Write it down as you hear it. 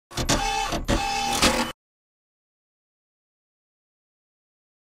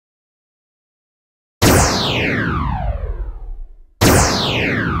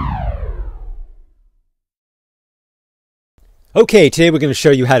Okay, today we're going to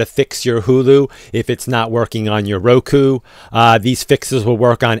show you how to fix your Hulu if it's not working on your Roku. These fixes will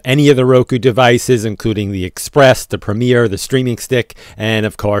work on any of the Roku devices, including the Express, the Premier, the Streaming Stick, and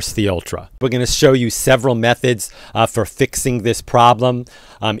of course the Ultra. We're going to show you several methods for fixing this problem.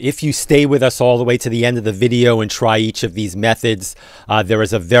 If you stay with us all the way to the end of the video and try each of these methods, there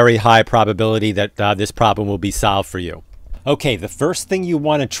is a very high probability that this problem will be solved for you. Okay, the first thing you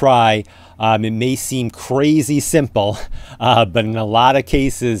want to try, it may seem crazy simple, but in a lot of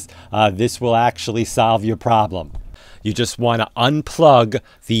cases, this will actually solve your problem. You just want to unplug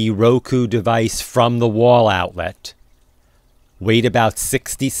the Roku device from the wall outlet. Wait about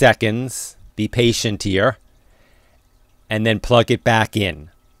 60 seconds, be patient here, and then plug it back in.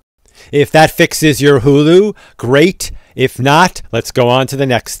 If that fixes your Hulu, great. If not, let's go on to the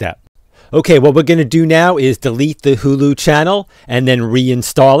next step. Okay, what we're going to do now is delete the Hulu channel and then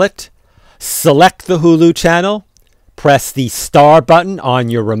reinstall it. Select the Hulu channel, press the star button on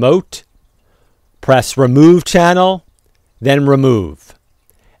your remote, press remove channel, then remove.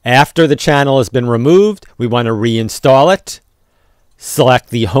 After the channel has been removed, we want to reinstall it.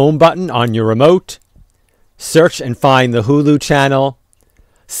 Select the home button on your remote, search and find the Hulu channel,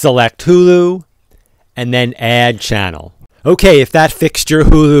 select Hulu, and then add channel. Okay, if that fixed your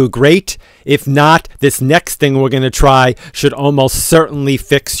Hulu, great. If not, this next thing we're going to try should almost certainly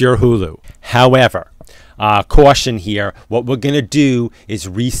fix your Hulu. However, caution here, what we're going to do is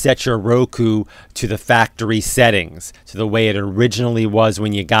reset your Roku to the factory settings, to the way it originally was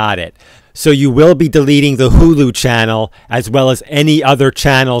when you got it. So you will be deleting the Hulu channel as well as any other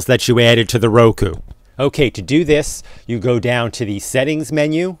channels that you added to the Roku. Okay, to do this, you go down to the settings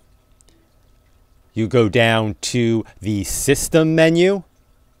menu. You go down to the System menu.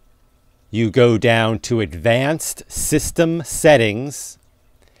 You go down to Advanced System Settings.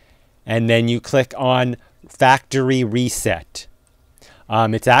 And then you click on Factory Reset.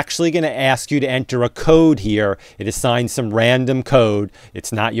 It's actually going to ask you to enter a code here. It assigns some random code.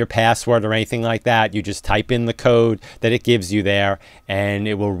 It's not your password or anything like that. You just type in the code that it gives you there, and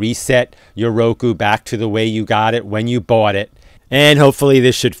it will reset your Roku back to the way you got it when you bought it. And hopefully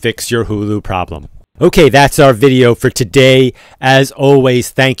this should fix your Hulu problem. Okay, that's our video for today. As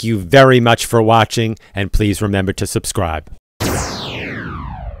always, thank you very much for watching, and please remember to subscribe.